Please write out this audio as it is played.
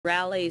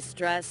Rallies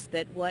stress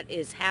that what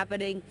is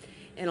happening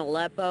in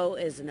Aleppo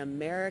is an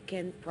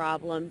American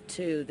problem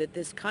too, that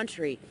this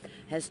country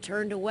has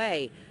turned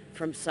away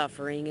from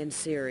suffering in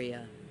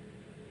Syria.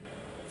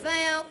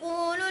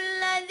 فيقول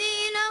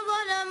الذين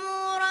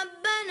ظلموا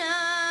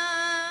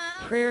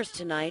ربنا. Prayers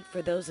tonight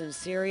for those in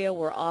Syria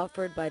were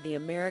offered by the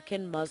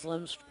American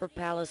Muslims for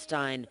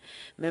Palestine.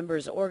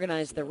 Members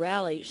organized the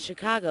rally,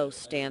 Chicago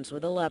Stands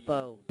with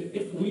Aleppo.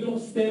 If we don't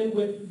stand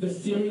with the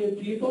Syrian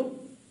people,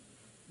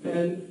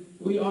 then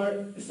we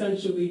are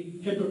essentially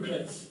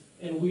hypocrites,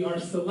 and we are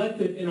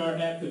selective in our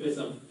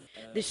activism.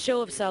 This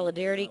show of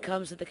solidarity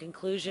comes at the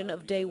conclusion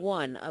of day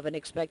one of an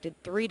expected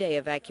three-day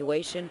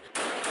evacuation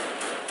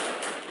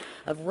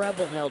of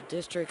rebel-held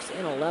districts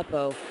in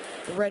Aleppo.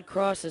 The Red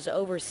Cross is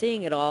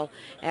overseeing it all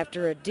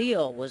after a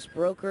deal was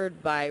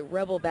brokered by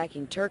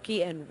rebel-backing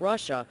Turkey and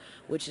Russia,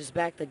 which has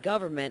backed the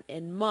government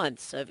in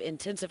months of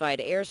intensified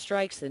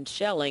airstrikes and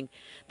shelling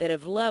that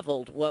have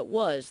leveled what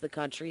was the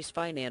country's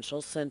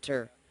financial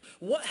center.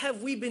 What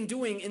have we been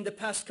doing in the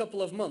past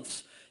couple of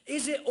months?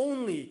 Is it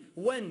only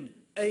when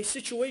a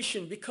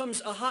situation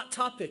becomes a hot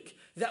topic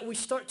that we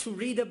start to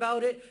read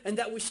about it and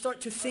that we start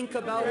to think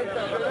about it?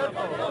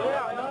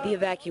 The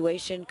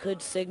evacuation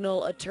could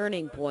signal a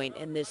turning point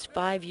in this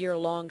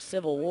 5-year-long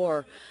civil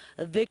war,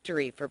 a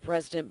victory for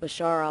President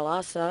Bashar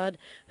al-Assad,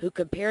 who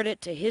compared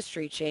it to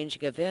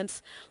history-changing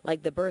events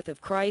like the birth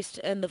of Christ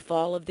and the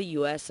fall of the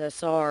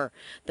USSR.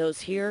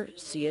 Those here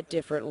see it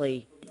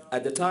differently.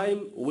 At the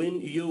time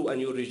when you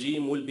and your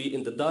regime will be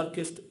in the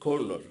darkest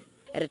corner.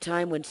 At a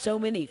time when so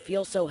many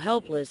feel so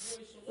helpless.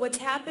 What's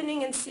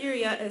happening in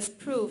Syria is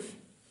proof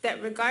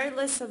that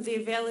regardless of the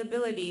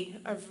availability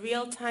of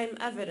real-time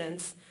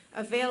evidence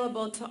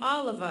available to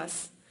all of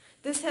us,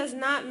 this has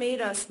not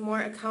made us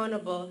more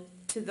accountable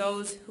to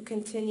those who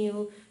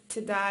continue to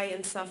die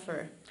and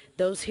suffer.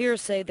 Those here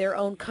say their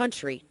own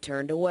country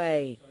turned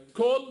away.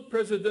 Call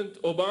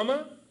President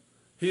Obama.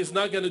 He is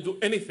not going to do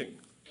anything.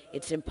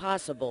 It's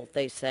impossible,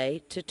 they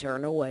say, to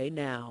turn away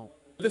now.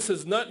 This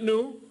is not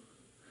new,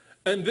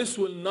 and this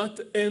will not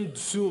end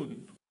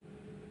soon.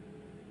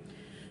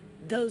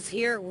 Those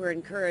here were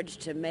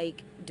encouraged to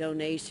make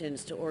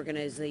donations to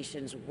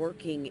organizations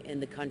working in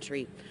the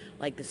country,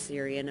 like the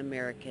Syrian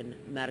American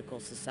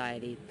Medical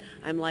Society.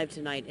 I'm live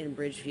tonight in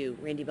Bridgeview.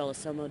 Randy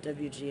Bellasomo,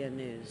 WGN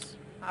News.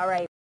 All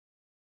right.